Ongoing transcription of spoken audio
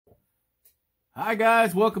Hi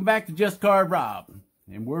guys, welcome back to Just Carve Rob.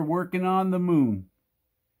 And we're working on the moon.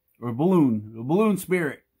 Or balloon. The balloon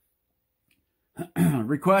spirit.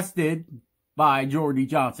 Requested by Jordy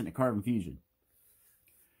Johnson at Carbon Fusion.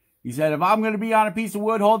 He said, if I'm going to be on a piece of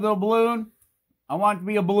wood holding a balloon, I want it to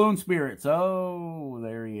be a balloon spirit. So,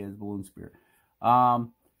 there he is, balloon spirit.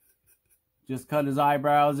 Just cut his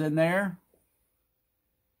eyebrows in there.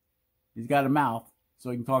 He's got a mouth, so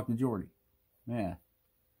he can talk to Jordy. Yeah.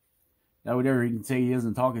 That way there he can say he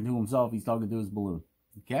isn't talking to himself, he's talking to his balloon.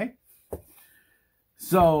 Okay?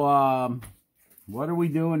 So, what are we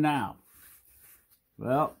doing now?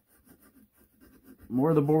 Well,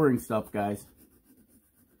 more of the boring stuff, guys.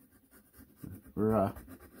 We're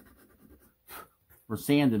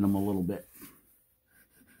sanding them a little bit.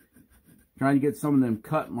 Trying to get some of them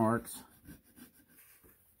cut marks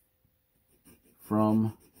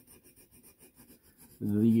from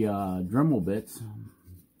the dremel bits,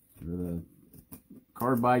 or the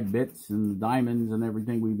carbide bits and the diamonds and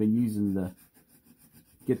everything we've been using to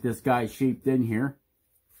get this guy shaped in here.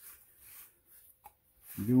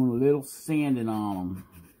 I'm doing a little sanding on them.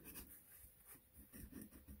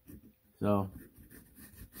 So,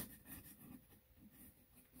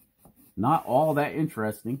 not all that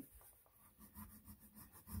interesting.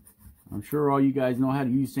 I'm sure all you guys know how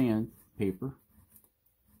to use sandpaper.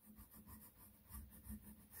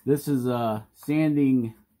 This is a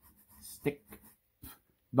sanding stick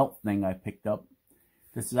belt thing I picked up.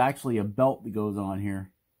 This is actually a belt that goes on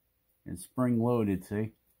here and spring loaded,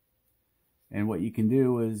 see? And what you can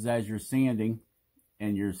do is, as you're sanding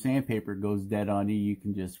and your sandpaper goes dead on you, you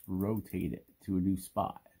can just rotate it to a new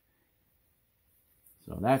spot.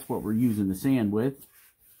 So that's what we're using the sand with.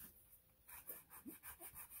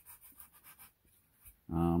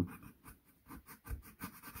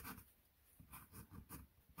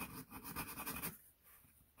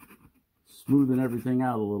 Smoothing everything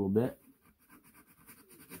out a little bit.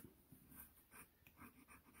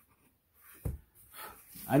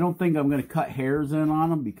 I don't think I'm going to cut hairs in on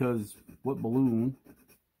them, because what balloon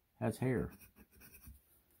has hair?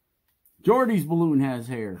 Jordy's balloon has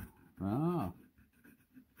hair. Oh.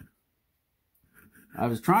 I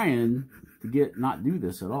was trying to not do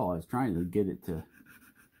this at all. I was trying to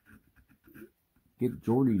get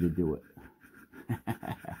Jordy to do it.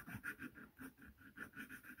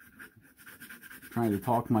 Trying to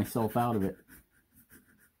talk myself out of it.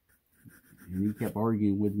 And he kept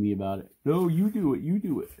arguing with me about it. No, you do it, you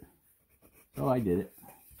do it. So I did it.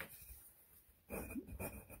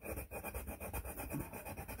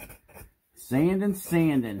 Sanding,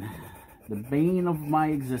 sanding. The bane of my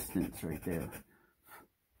existence right there.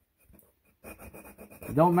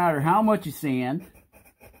 It don't matter how much you sand.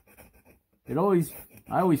 I always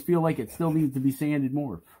feel like it still needs to be sanded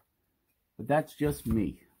more. But that's just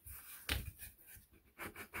me.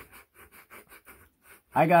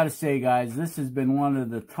 I gotta say, guys, this has been one of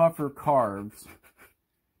the tougher carves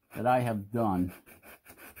that I have done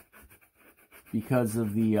because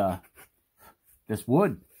of the this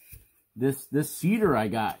wood. This cedar I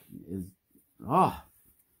got is I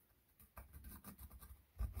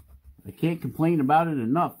can't complain about it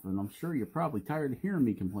enough, and I'm sure you're probably tired of hearing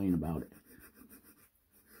me complain about it.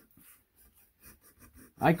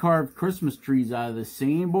 I carved Christmas trees out of the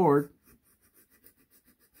same board.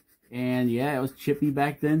 And yeah, it was chippy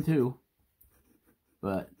back then too.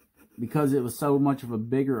 But because it was so much of a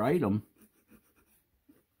bigger item,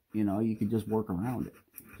 you know, you could just work around it.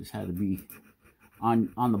 Just had to be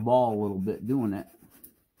on the ball a little bit doing it.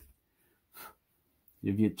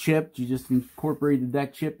 If you chipped, you just incorporated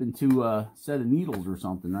that chip into a set of needles or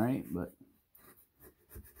something, right? But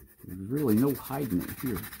there's really no hiding it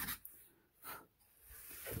here.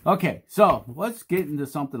 Okay, so let's get into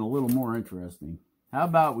something a little more interesting. How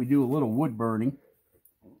about we do a little wood burning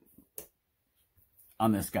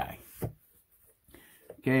on this guy?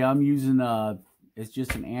 Okay, I'm using, it's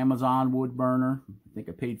just an Amazon wood burner. I think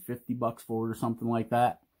I paid 50 bucks for it or something like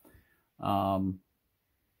that. It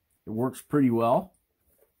works pretty well.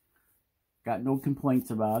 Got no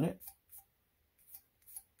complaints about it.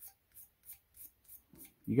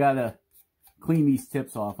 You gotta clean these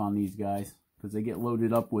tips off on these guys, because they get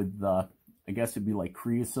loaded up with, I guess it'd be like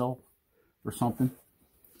creosote or something.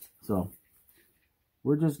 So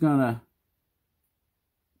we're just gonna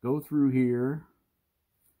go through here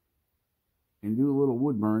and do a little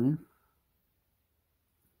wood burning.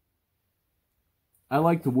 I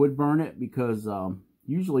like to wood burn it because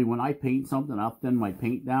usually when I paint something, I'll thin my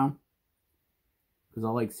paint down because I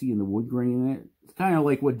like seeing the wood grain in it. It's kind of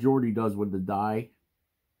like what Jordy does with the dye.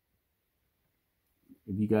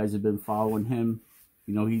 If you guys have been following him,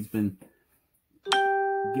 you know he's been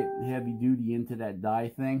get heavy duty into that dye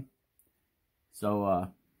thing. So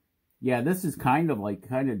yeah, this is kind of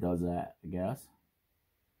does that, I guess.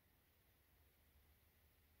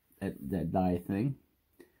 That dye thing.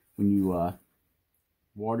 When you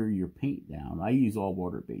water your paint down. I use all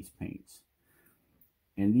water-based paints.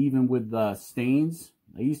 And even with stains,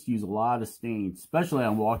 I used to use a lot of stains, especially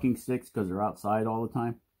on walking sticks because they're outside all the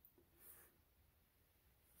time.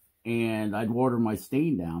 And I'd water my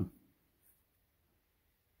stain down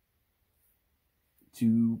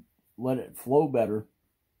to let it flow better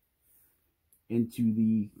into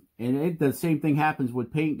the... And the same thing happens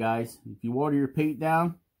with paint, guys. If you water your paint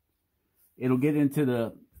down, it'll get into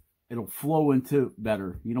the... It'll flow into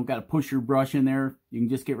better. You don't got to push your brush in there. You can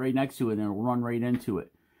just get right next to it and it'll run right into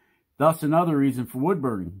it. Thus, another reason for wood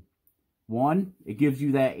burning. One, it gives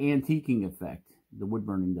you that antiquing effect. The wood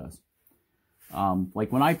burning does.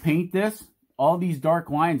 Like when I paint this, all these dark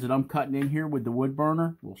lines that I'm cutting in here with the wood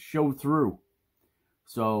burner will show through.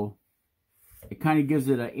 So, it kind of gives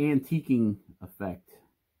it an antiquing effect.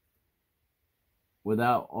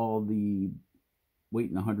 Without all the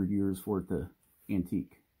waiting 100 years for it to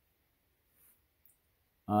antique.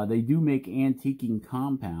 They do make antiquing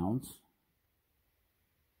compounds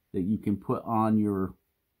that you can put on your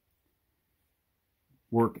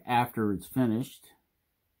work after it's finished.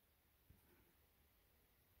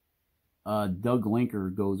 Doug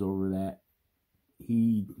Linker goes over that.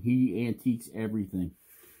 He antiques everything.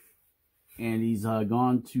 And he's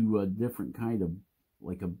gone to a different kind of,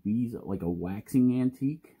 like a waxing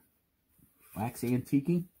antique. Wax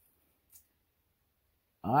antiquing.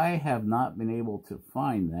 I have not been able to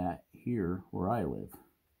find that here where I live.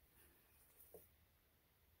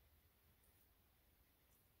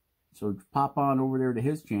 So pop on over there to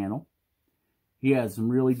his channel. He has some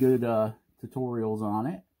really good tutorials on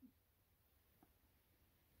it.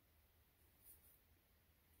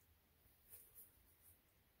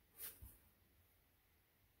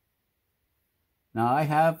 Now I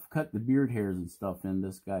have cut the beard hairs and stuff in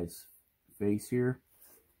this guy's face here.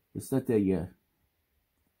 It's that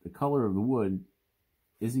the color of the wood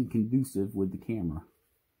isn't conducive with the camera.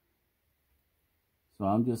 So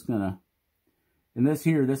I'm just gonna, and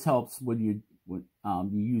this helps when you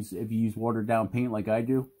if you use watered down paint like I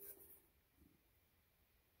do.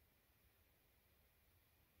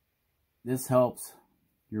 This helps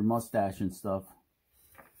your mustache and stuff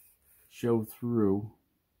show through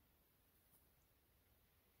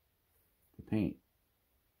the paint.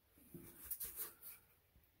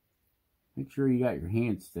 Make sure you got your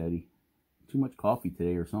hands steady. Too much coffee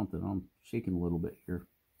today or something. I'm shaking a little bit here.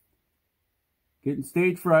 Getting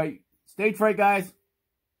stage fright. Stage fright, guys.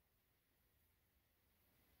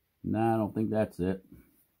 Nah, I don't think that's it.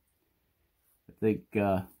 I think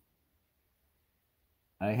I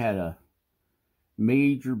had a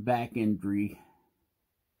major back injury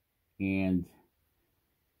and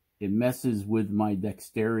it messes with my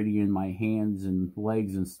dexterity in my hands and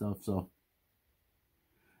legs and stuff, so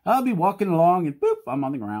I'll be walking along and boop, I'm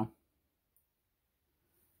on the ground.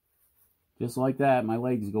 Just like that, my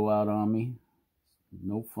legs go out on me.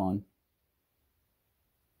 No fun.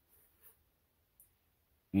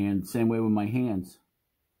 And same way with my hands.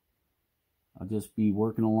 I'll just be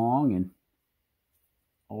working along and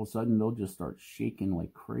all of a sudden they'll just start shaking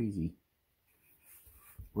like crazy.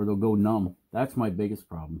 Or they'll go numb. That's my biggest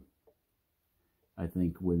problem, I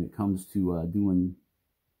think, when it comes to doing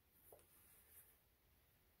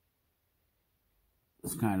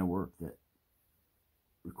this kind of work that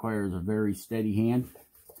requires a very steady hand.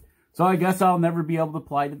 So I guess I'll never be able to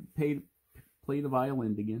play the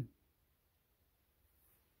violin again.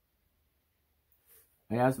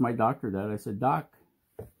 I asked my doctor that. I said, Doc,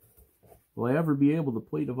 will I ever be able to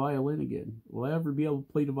play the violin again? Will I ever be able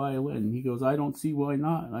to play the violin? And he goes, I don't see why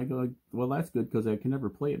not. And I go, well, that's good because I can never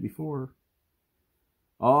play it before.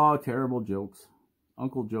 Oh, terrible jokes.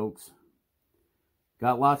 Uncle jokes.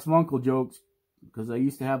 Got lots of uncle jokes because I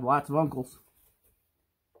used to have lots of uncles.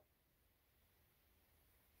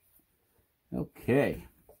 Okay.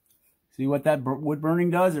 See what that wood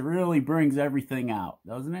burning does? It really brings everything out,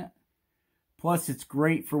 doesn't it? Plus, it's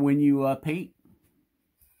great for when you paint.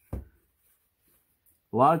 A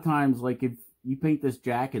lot of times, like if you paint this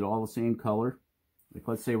jacket all the same color, like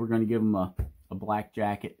let's say we're going to give them a black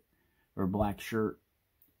jacket or a black shirt,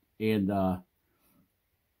 and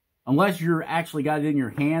unless you're actually got it in your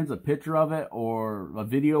hands, a picture of it or a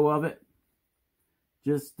video of it,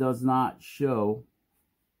 just does not show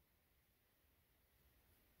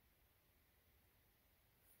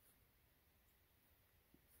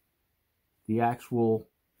the actual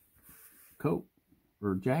coat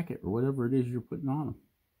or jacket or whatever it is you're putting on them.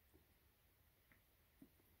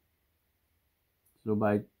 So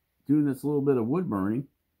by doing this little bit of wood burning,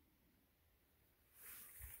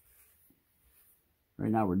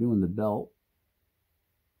 right now we're doing the belt.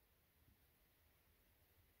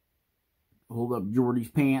 Hold up Jordy's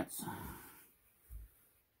pants.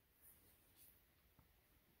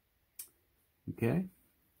 Okay,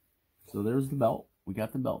 so there's the belt. We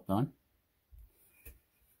got the belt done.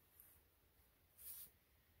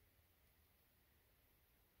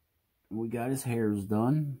 We got his hairs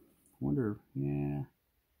done. Wonder, yeah.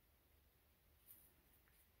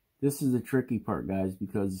 This is the tricky part, guys,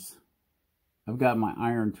 because I've got my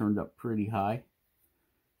iron turned up pretty high.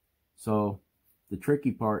 So the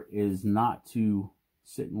tricky part is not to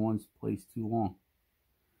sit in one place too long.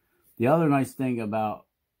 The other nice thing about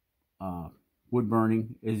wood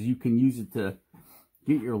burning is you can use it to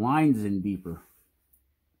get your lines in deeper.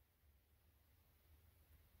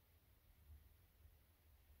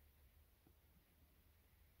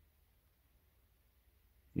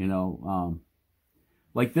 You know,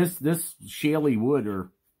 like this shaly wood,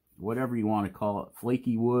 or whatever you want to call it,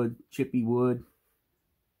 flaky wood, chippy wood.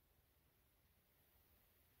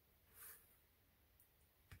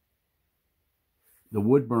 The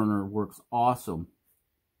wood burner works awesome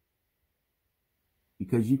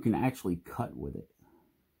because you can actually cut with it.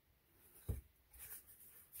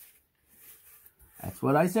 That's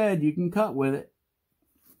what I said, you can cut with it.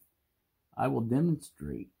 I will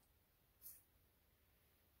demonstrate.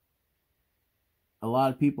 A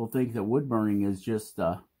lot of people think that wood burning is just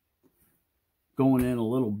going in a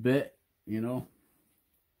little bit, you know.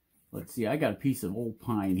 Let's see, I got a piece of old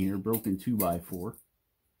pine here, broken 2x4.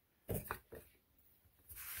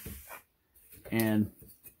 And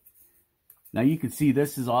now you can see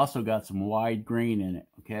this has also got some wide grain in it,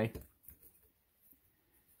 okay?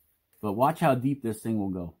 But watch how deep this thing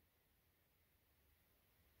will go.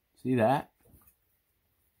 See that?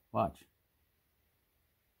 Watch.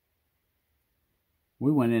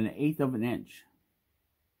 We went in 1/8 of an inch.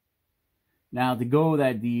 Now to go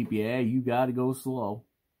that deep, yeah, you got to go slow.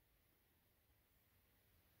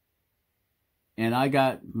 And I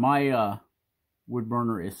got my wood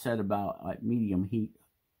burner is set about at medium heat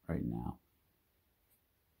right now.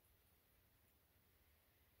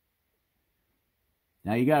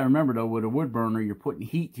 Now you got to remember though, with a wood burner, you're putting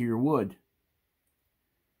heat to your wood.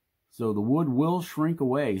 So the wood will shrink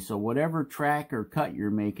away. So whatever track or cut you're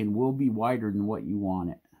making will be wider than what you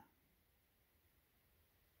want it.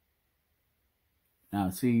 Now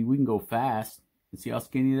see, we can go fast. And see how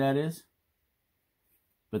skinny that is?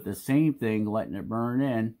 But the same thing, letting it burn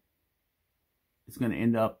in, it's going to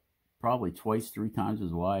end up probably 2x, 3 times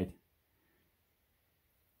as wide.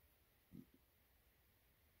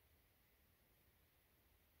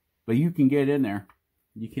 But you can get in there.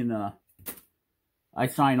 You can, I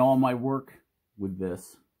sign all my work with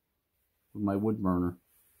this, with my wood burner.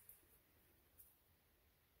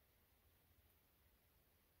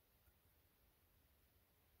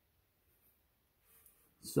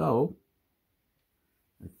 So,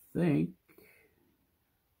 I think,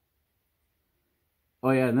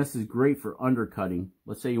 oh yeah, and this is great for undercutting.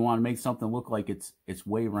 Let's say you want to make something look like it's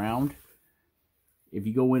way round. If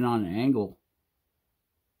you go in on an angle,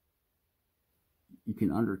 you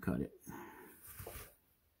can undercut it.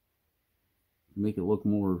 Make it look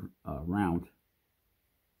more round.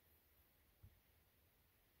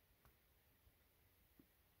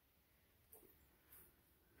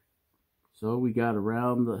 So we got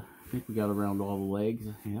around the, I think we got around all the legs.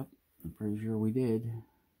 Yep, I'm pretty sure we did.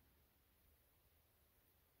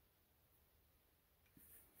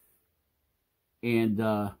 And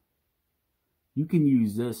you can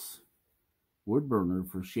use this wood burner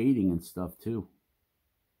for shading and stuff too.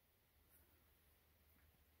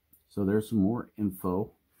 So there's some more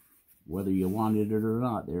info, whether you wanted it or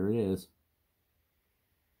not. There it is.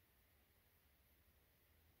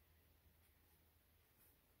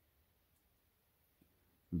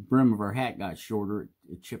 The brim of our hat got shorter.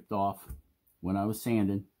 It chipped off when I was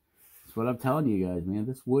sanding. That's what I'm telling you guys, man.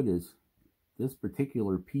 This wood is, this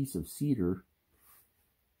particular piece of cedar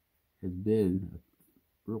has been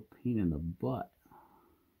a real pain in the butt.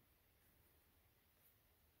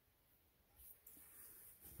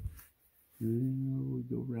 And we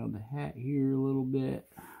go around the hat here a little bit.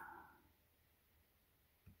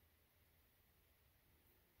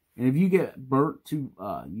 And if you get burnt too,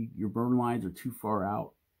 your burn lines are too far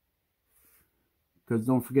out, because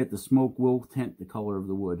don't forget the smoke will tint the color of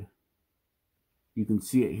the wood. You can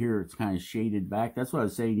see it here; it's kind of shaded back. That's what I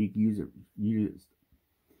was saying. You can use it.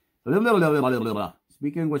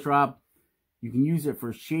 Speak English, Rob. You can use it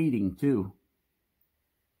for shading too.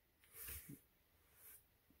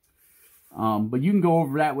 But you can go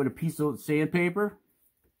over that with a piece of sandpaper.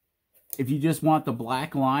 If you just want the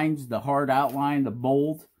black lines, the hard outline, the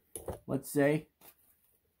bold, let's say,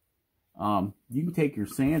 you can take your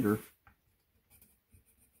sander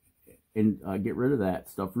and get rid of that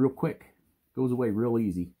stuff real quick. Goes away real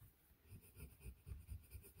easy.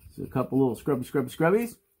 So a couple little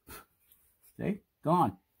scrubbies. See,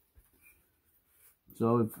 gone.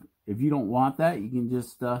 So if you don't want that, you can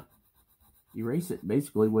just erase it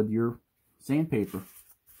basically with your sandpaper.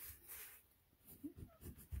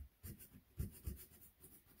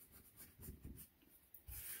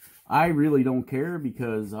 I really don't care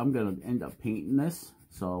because I'm going to end up painting this,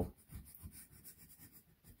 so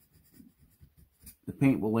the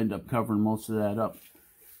paint will end up covering most of that up.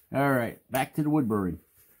 All right, back to the wood burning.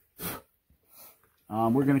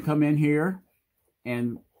 We're going to come in here,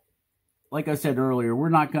 and like I said earlier, we're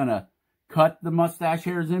not going to cut the mustache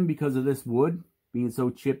hairs in because of this wood being so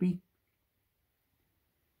chippy,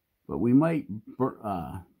 but we might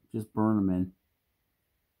just burn them in.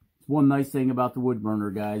 It's one nice thing about the wood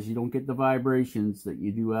burner, guys. You don't get the vibrations that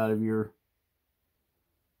you do out of your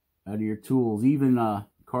tools, even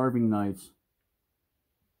carving knives.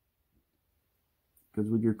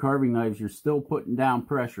 Because with your carving knives, you're still putting down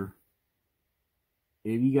pressure.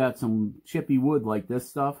 If you got some chippy wood like this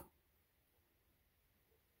stuff,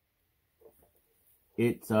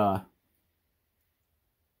 it's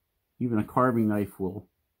even a carving knife will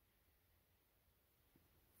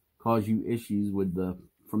cause you issues with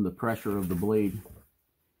from the pressure of the blade.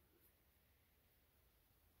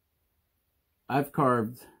 I've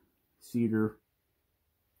carved cedar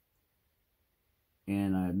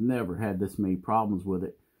and I've never had this many problems with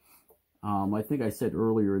it. I think I said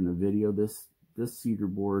earlier in the video, this cedar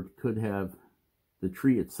board could have, the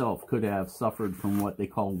tree itself could have suffered from what they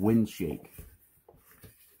call wind shake.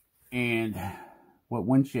 And what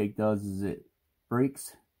wind shake does is it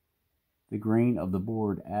breaks the grain of the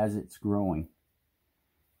board as it's growing.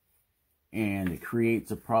 And it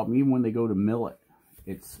creates a problem. Even when they go to mill it,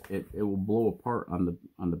 it will blow apart on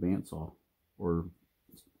the bandsaw or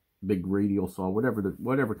big radial saw,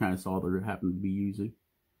 whatever kind of saw they happen to be using.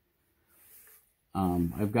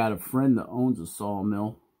 I've got a friend that owns a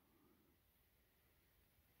sawmill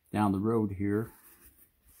down the road here,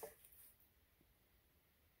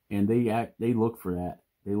 and they look for that.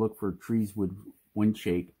 They look for trees with wind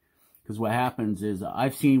shake, because what happens is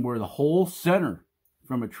I've seen where the whole center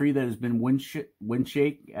from a tree that has been wind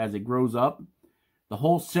shake as it grows up, the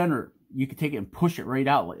whole center, you can take it and push it right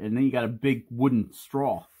out, and then you got a big wooden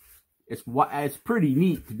straw. It's pretty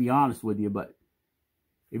neat, to be honest with you, but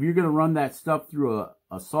if you're going to run that stuff through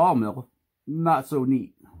a sawmill, not so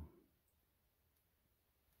neat.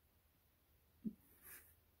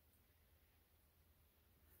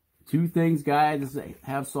 Two things guys that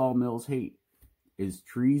have sawmills hate is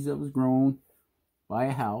trees that was grown by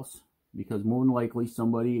a house, because more than likely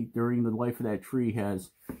somebody during the life of that tree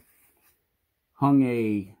has hung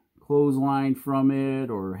a clothesline from it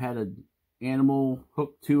or had an animal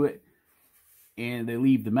hooked to it, and they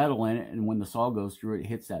leave the metal in it, and when the saw goes through it, it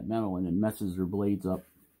hits that metal and it messes their blades up.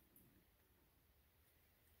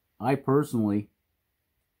 I personally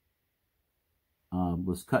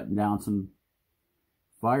was cutting down some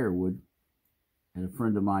firewood at a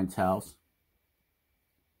friend of mine's house,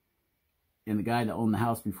 and the guy that owned the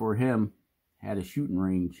house before him had a shooting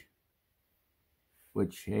range,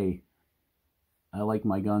 which, hey, I like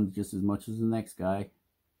my guns just as much as the next guy.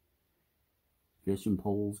 Fishing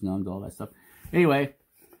poles, guns, all that stuff. Anyway,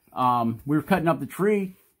 we were cutting up the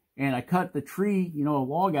tree, and I cut the tree, a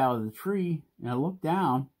log out of the tree, and I looked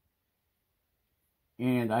down,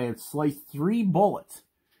 and I had sliced 3 bullets,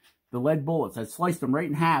 the lead bullets. I sliced them right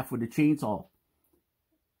in half with a chainsaw.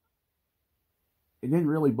 It didn't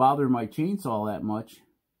really bother my chainsaw that much,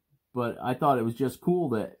 but I thought it was just cool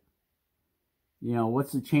that,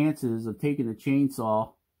 what's the chances of taking a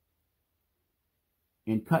chainsaw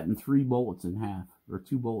and cutting 3 bullets in half, or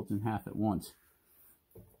 2 bullets in half at once.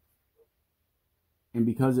 And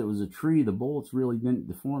because it was a tree, the bullets really didn't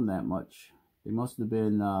deform that much. They must have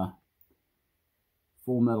been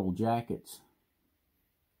full metal jackets,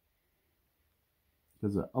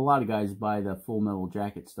 because a lot of guys buy the full metal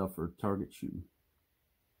jacket stuff for target shooting.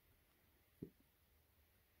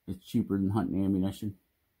 It's cheaper than hunting ammunition.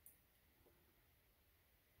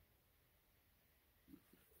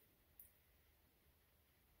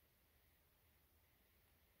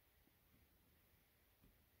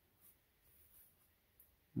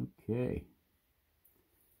 Okay.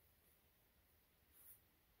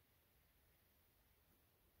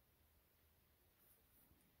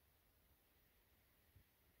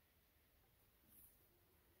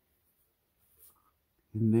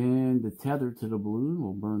 And then the tether to the balloon,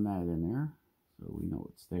 we'll burn that in there so we know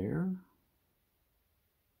it's there.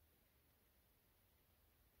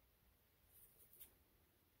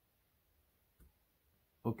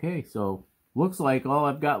 Okay, so looks like all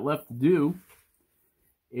I've got left to do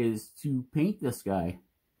is to paint this guy.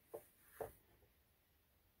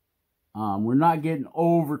 We're not getting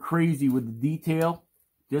over crazy with the detail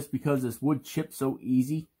just because this wood chips so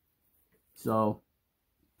easy. So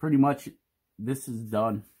pretty much this is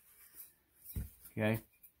done. Okay.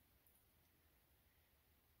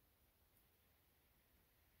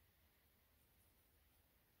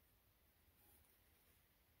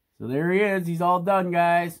 So there he is. He's all done,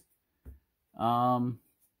 guys. Well,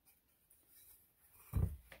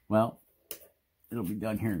 it'll be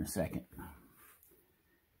done here in a second.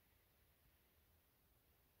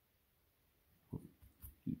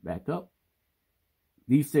 Heat back up.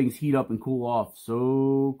 These things heat up and cool off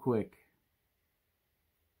so quick.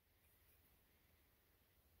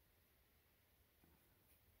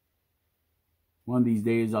 One of these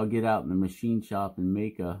days I'll get out in the machine shop and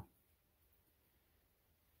make a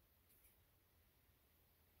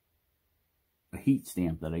heat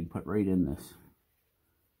stamp that I can put right in this.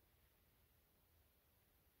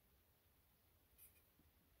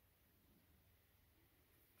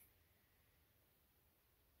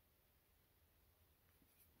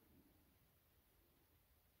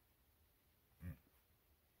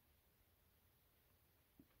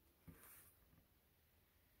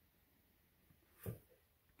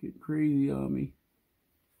 Get crazy on me.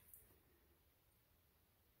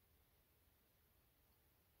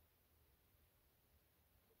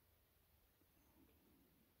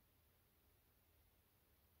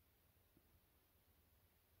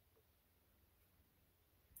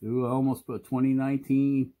 Ooh, I almost put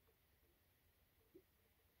 2019.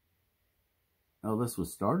 Oh, this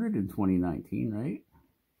was started in 2019, right?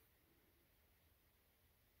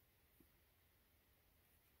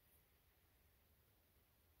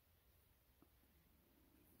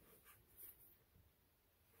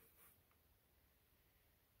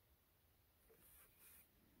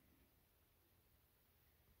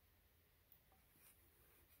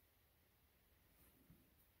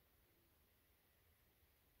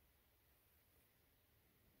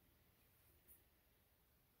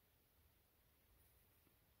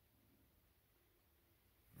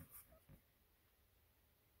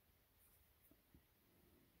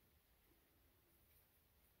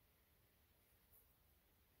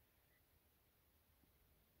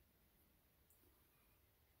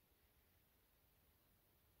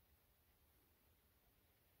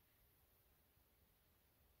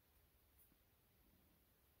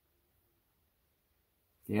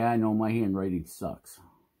 Yeah, I know my handwriting sucks.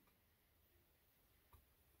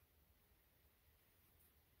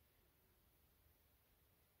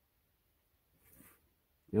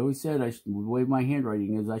 They always said the way my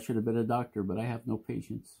handwriting is, I should have been a doctor, but I have no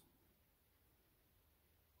patience.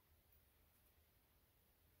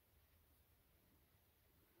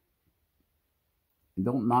 And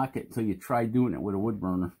don't knock it until you try doing it with a wood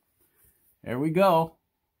burner. There we go.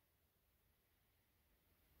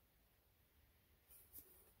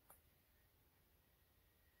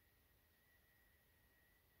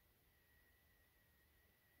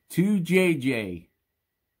 To JJ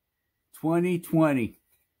 2020.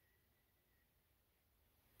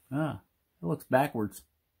 Ah, it looks backwards.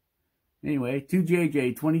 Anyway, to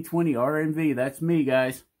JJ 2020 RNV. That's me,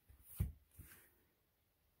 guys.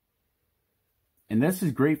 And this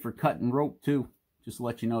is great for cutting rope too. Just to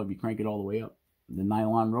let you know, if you crank it all the way up, the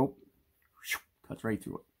nylon rope cuts right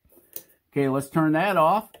through it. Okay, let's turn that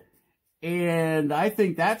off. And I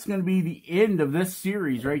think that's going to be the end of this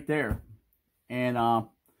series right there. And of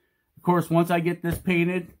course, once I get this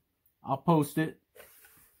painted, I'll post it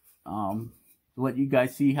to let you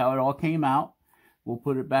guys see how it all came out. We'll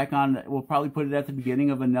put it back on. We'll probably put it at the beginning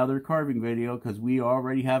of another carving video because we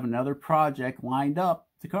already have another project lined up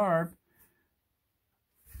to carve.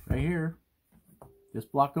 Right here. This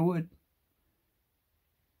block of wood.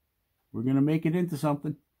 We're going to make it into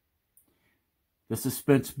something. The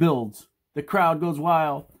suspense builds. The crowd goes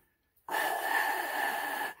wild.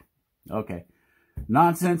 Okay.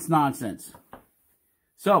 Nonsense, nonsense.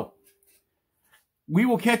 So, we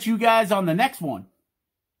will catch you guys on the next one.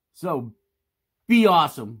 So, be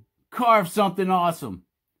awesome. Carve something awesome.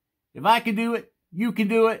 If I can do it, you can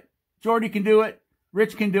do it. Jordy can do it.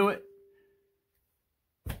 Rich can do it.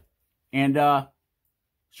 And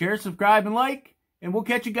share, subscribe, and like. And we'll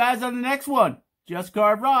catch you guys on the next one. Just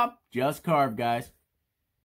Carve Rob. Just carve, guys.